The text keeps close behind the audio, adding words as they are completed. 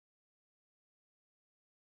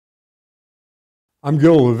I'm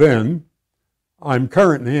Gil Levin. I'm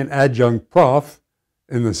currently an adjunct prof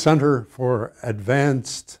in the Center for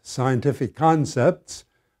Advanced Scientific Concepts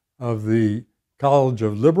of the College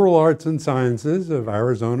of Liberal Arts and Sciences of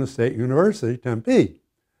Arizona State University, Tempe.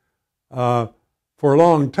 For a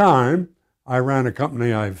long time, I ran a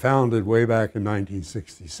company I founded way back in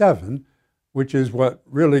 1967, which is what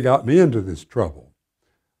really got me into this trouble.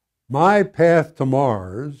 My path to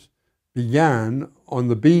Mars began on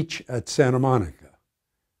the beach at Santa Monica,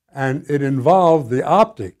 and it involved the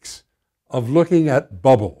optics of looking at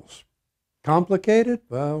bubbles. Complicated?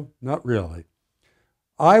 Well, not really.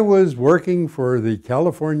 I was working for the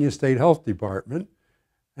California State Health Department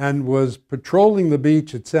and was patrolling the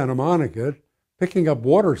beach at Santa Monica, picking up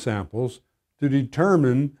water samples to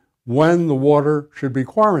determine when the water should be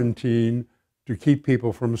quarantined to keep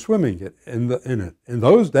people from swimming in it. In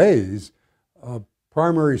those days,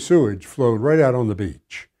 primary sewage flowed right out on the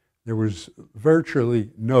beach. There was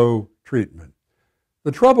virtually no treatment.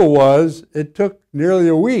 The trouble was, it took nearly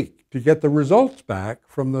a week to get the results back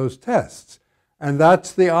from those tests. And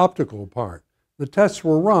that's the optical part. The tests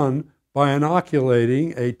were run by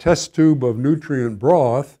inoculating a test tube of nutrient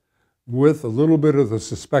broth with a little bit of the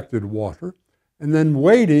suspected water, and then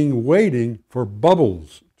waiting for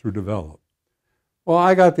bubbles to develop. Well,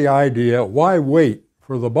 I got the idea, why wait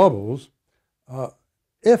for the bubbles?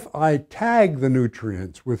 If I tag the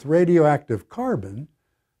nutrients with radioactive carbon,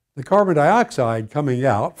 the carbon dioxide coming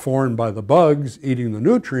out, formed by the bugs eating the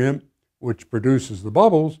nutrient, which produces the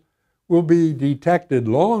bubbles, will be detected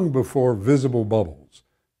long before visible bubbles,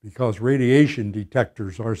 because radiation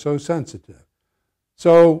detectors are so sensitive.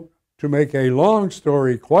 So, to make a long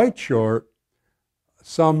story quite short,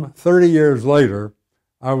 some 30 years later,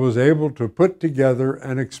 I was able to put together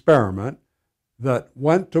an experiment that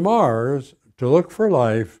went to Mars to look for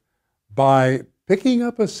life by picking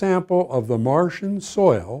up a sample of the Martian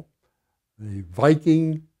soil. The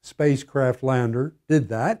Viking spacecraft lander did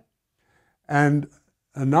that, and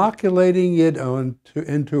inoculating it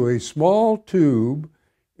into a small tube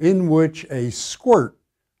in which a squirt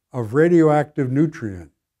of radioactive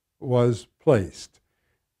nutrient was placed.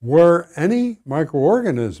 Were any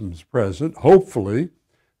microorganisms present, hopefully,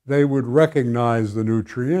 they would recognize the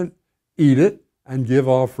nutrient, eat it, and give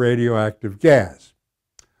off radioactive gas.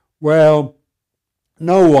 Well,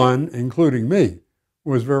 no one, including me,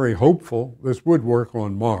 was very hopeful this would work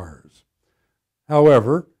on Mars.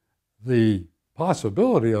 However, the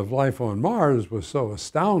possibility of life on Mars was so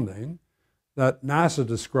astounding that NASA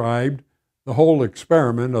described the whole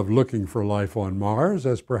experiment of looking for life on Mars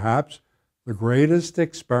as perhaps the greatest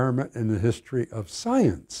experiment in the history of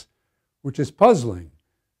science, which is puzzling,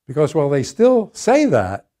 because while they still say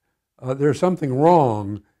that, there's something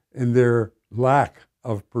wrong in their lack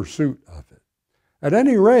of pursuit of it. At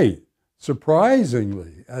any rate,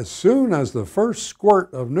 surprisingly, as soon as the first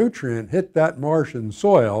squirt of nutrient hit that Martian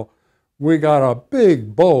soil, we got a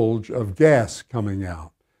big bulge of gas coming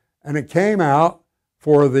out. And it came out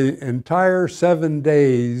for the entire 7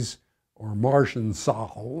 days, or Martian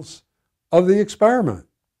sols, of the experiment.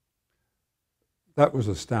 That was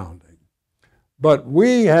astounding. But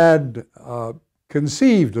we had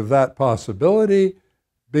conceived of that possibility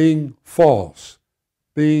being false,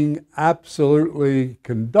 being absolutely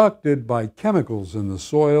conducted by chemicals in the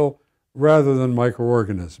soil rather than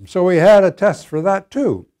microorganisms. So we had a test for that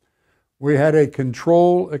too. We had a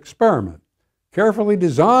control experiment, carefully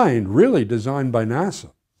designed, really designed by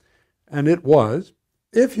NASA. And it was,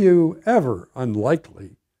 if you ever,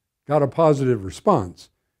 unlikely, got a positive response,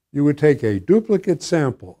 you would take a duplicate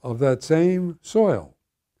sample of that same soil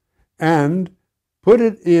and put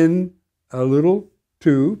it in a little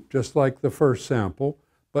tube, just like the first sample,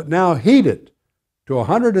 but now heat it to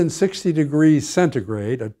 160 degrees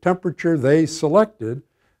centigrade, a temperature they selected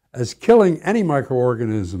as killing any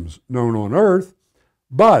microorganisms known on Earth,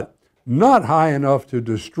 but not high enough to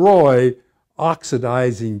destroy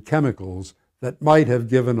oxidizing chemicals that might have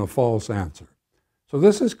given a false answer. So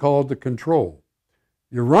this is called the control.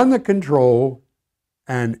 You run the control,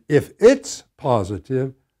 and if it's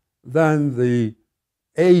positive, then the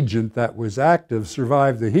agent that was active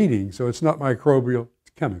survived the heating, so it's not microbial,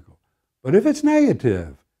 it's chemical. But if it's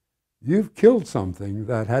negative, you've killed something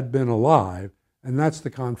that had been alive, and that's the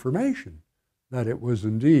confirmation that it was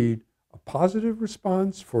indeed a positive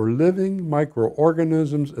response for living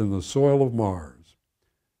microorganisms in the soil of Mars.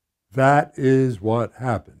 That is what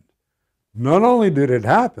happened. Not only did it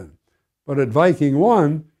happen, but at Viking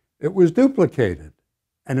 1, it was duplicated,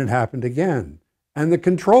 and it happened again, and the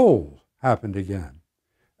controls happened again.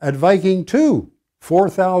 At Viking 2,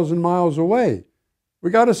 4,000 miles away, we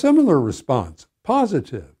got a similar response,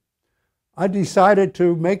 positive. I decided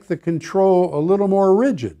to make the control a little more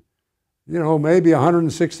rigid. You know, maybe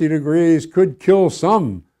 160 degrees could kill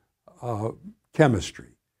some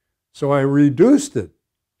chemistry. So I reduced it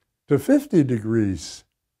to 50 degrees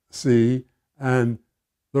C, and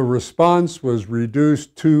the response was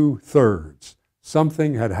reduced 2/3.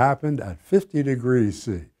 Something had happened at 50 degrees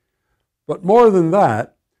C. But more than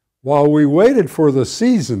that, while we waited for the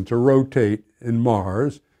season to rotate in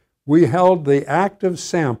Mars, we held the active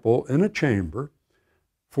sample in a chamber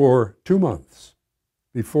for 2 months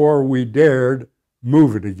before we dared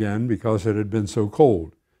move it again because it had been so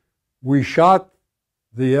cold. We shot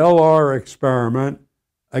the LR experiment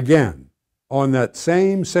again on that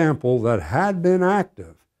same sample that had been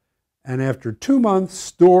active, and after 2 months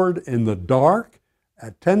stored in the dark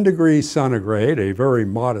at 10 degrees centigrade, a very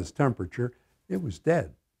modest temperature, it was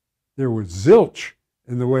dead. There was zilch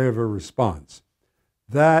in the way of a response.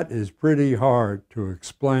 That is pretty hard to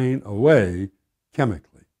explain away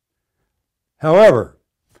chemically. However,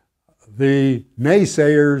 the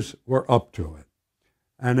naysayers were up to it.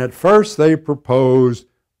 And at first they proposed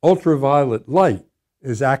ultraviolet light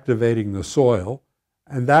is activating the soil,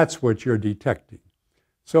 and that's what you're detecting.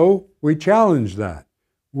 So we challenged that.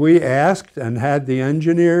 We asked and had the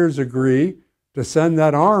engineers agree to send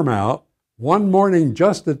that arm out one morning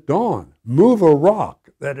just at dawn, move a rock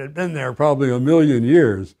that had been there probably 1 million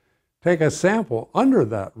years, take a sample under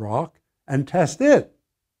that rock and test it.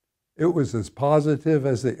 It was as positive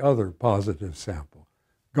as the other positive sample.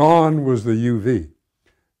 Gone was the UV.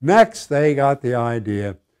 Next, they got the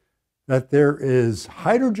idea that there is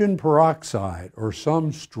hydrogen peroxide or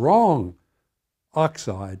some strong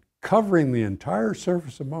oxide covering the entire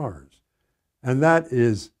surface of Mars, and that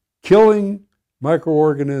is killing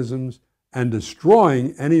microorganisms and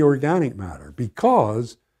destroying any organic matter,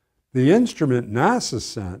 because the instrument NASA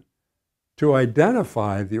sent to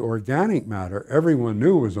identify the organic matter everyone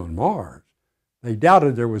knew was on Mars. They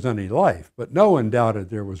doubted there was any life, but no one doubted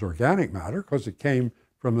there was organic matter because it came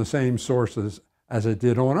from the same sources as it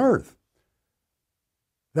did on Earth.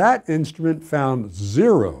 That instrument found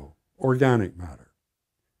 0 organic matter.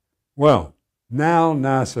 Well, now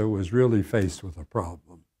NASA was really faced with a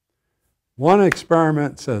problem. One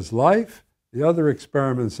experiment says life, the other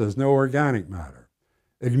experiment says no organic matter.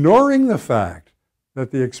 Ignoring the fact that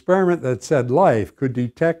the experiment that said life could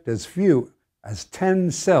detect as few as 10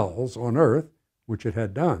 cells on Earth, which it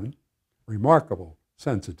had done, remarkable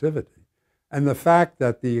sensitivity, and the fact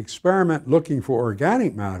that the experiment looking for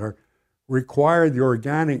organic matter required the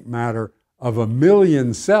organic matter of 1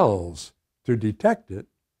 million cells to detect it,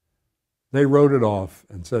 they wrote it off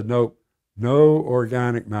and said, nope, no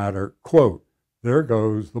organic matter, quote, there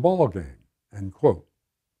goes the ball game, end quote.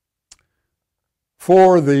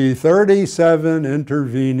 For the 37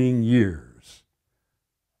 intervening years,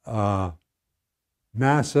 NASA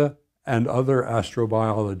and other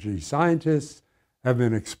astrobiology scientists have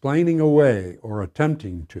been explaining away, or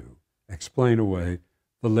attempting to explain away,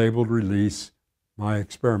 the labeled release, my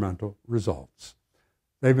experimental results.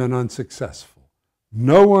 They've been unsuccessful.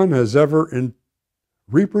 No one has ever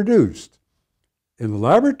reproduced in the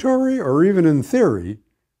laboratory or even in theory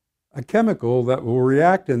a chemical that will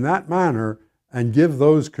react in that manner and give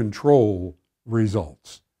those control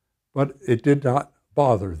results. But it did not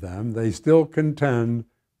bother them. They still contend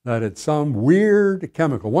that it's some weird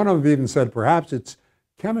chemical. One of them even said perhaps it's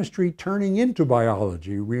chemistry turning into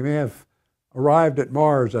biology. We may have arrived at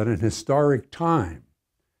Mars at an historic time.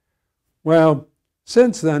 Well,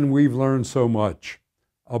 since then we've learned so much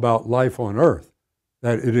about life on Earth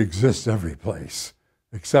that it exists every place,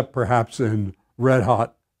 except perhaps in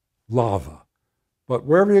red-hot lava. But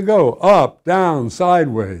wherever you go, up, down,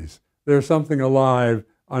 sideways, there's something alive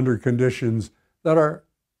under conditions that are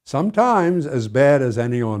sometimes as bad as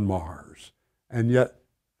any on Mars. And yet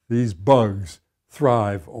these bugs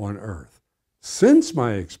thrive on Earth. Since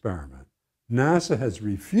my experiment, NASA has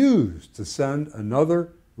refused to send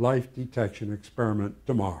another life detection experiment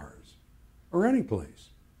to Mars or any place.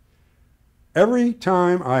 Every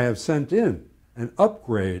time I have sent in an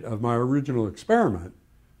upgrade of my original experiment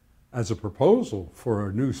as a proposal for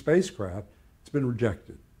a new spacecraft, it's been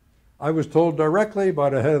rejected. I was told directly by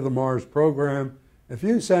the head of the Mars program, if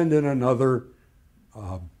you send in another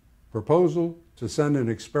proposal to send an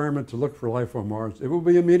experiment to look for life on Mars, it will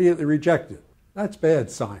be immediately rejected. That's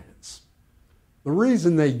bad science. The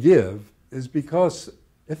reason they give is because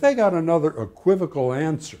if they got another equivocal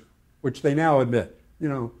answer, which they now admit, you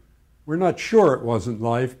know, we're not sure it wasn't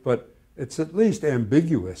life, but it's at least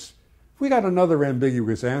ambiguous. If we got another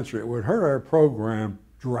ambiguous answer, it would hurt our program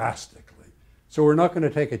drastically. So we're not going to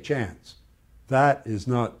take a chance. That is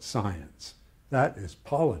not science. That is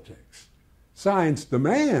politics. Science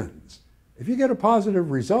demands, if you get a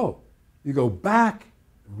positive result, you go back,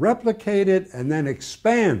 replicate it, and then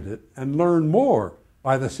expand it and learn more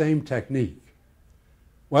by the same technique.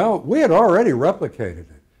 Well, we had already replicated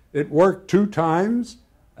it. It worked 2 times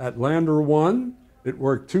at Lander 1. It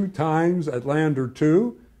worked 2 times at Lander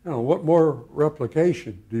 2. Now, what more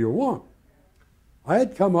replication do you want? I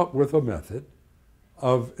had come up with a method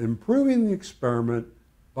of improving the experiment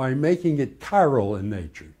by making it chiral in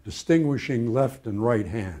nature, distinguishing left and right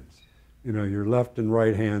hands. You know, your left and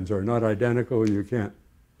right hands are not identical. You can't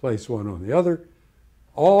place one on the other.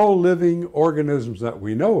 All living organisms that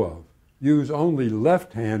we know of use only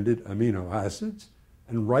left-handed amino acids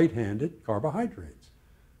and right-handed carbohydrates.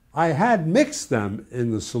 I had mixed them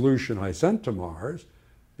in the solution I sent to Mars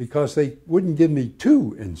because they wouldn't give me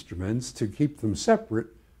 2 instruments to keep them separate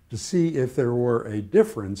to see if there were a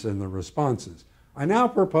difference in the responses. I now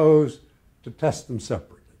propose to test them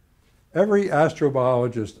separately. Every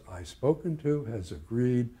astrobiologist I've spoken to has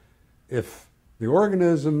agreed if the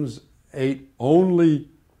organisms ate only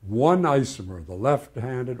one isomer, the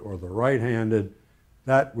left-handed or the right-handed,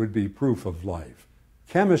 that would be proof of life.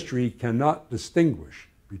 Chemistry cannot distinguish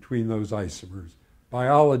between those isomers.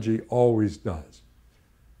 Biology always does.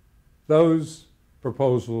 Those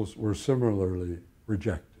proposals were similarly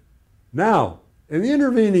rejected. Now, in the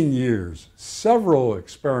intervening years, several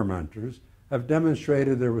experimenters have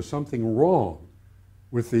demonstrated there was something wrong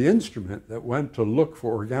with the instrument that went to look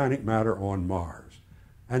for organic matter on Mars.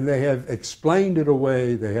 And they have explained it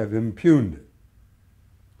away, they have impugned it.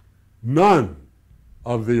 None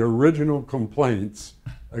of the original complaints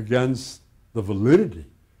against the validity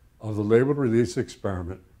of the labeled release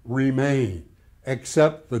experiment remain,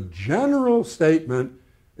 except the general statement,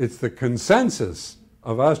 it's the consensus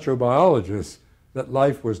of astrobiologists that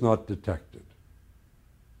life was not detected.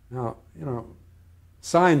 Now, you know,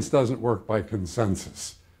 science doesn't work by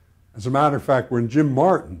consensus. As a matter of fact, when Jim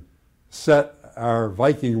Martin set our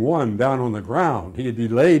Viking 1 down on the ground, he had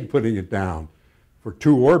delayed putting it down for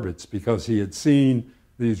 2 orbits because he had seen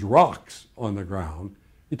these rocks on the ground.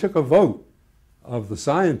 He took a vote of the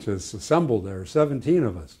scientists assembled there, 17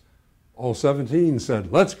 of us. All 17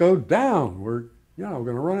 said, let's go down. We're going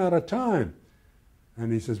to run out of time.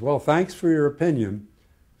 And he says, well, thanks for your opinion.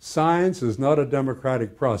 Science is not a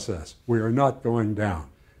democratic process. We are not going down.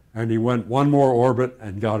 And he went 1 more orbit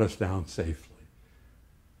and got us down safely.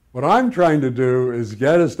 What I'm trying to do is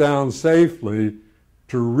get us down safely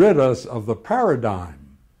to rid us of the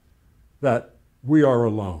paradigm that we are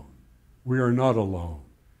alone. We are not alone.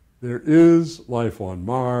 There is life on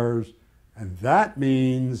Mars, and that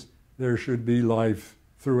means there should be life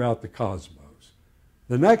throughout the cosmos.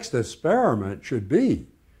 The next experiment should be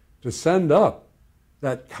to send up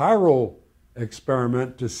that chiral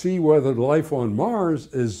experiment to see whether life on Mars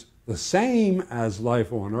is the same as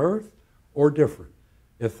life on Earth or different.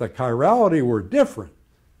 If the chirality were different,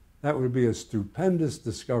 that would be a stupendous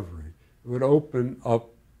discovery. It would open up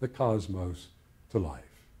the cosmos to life.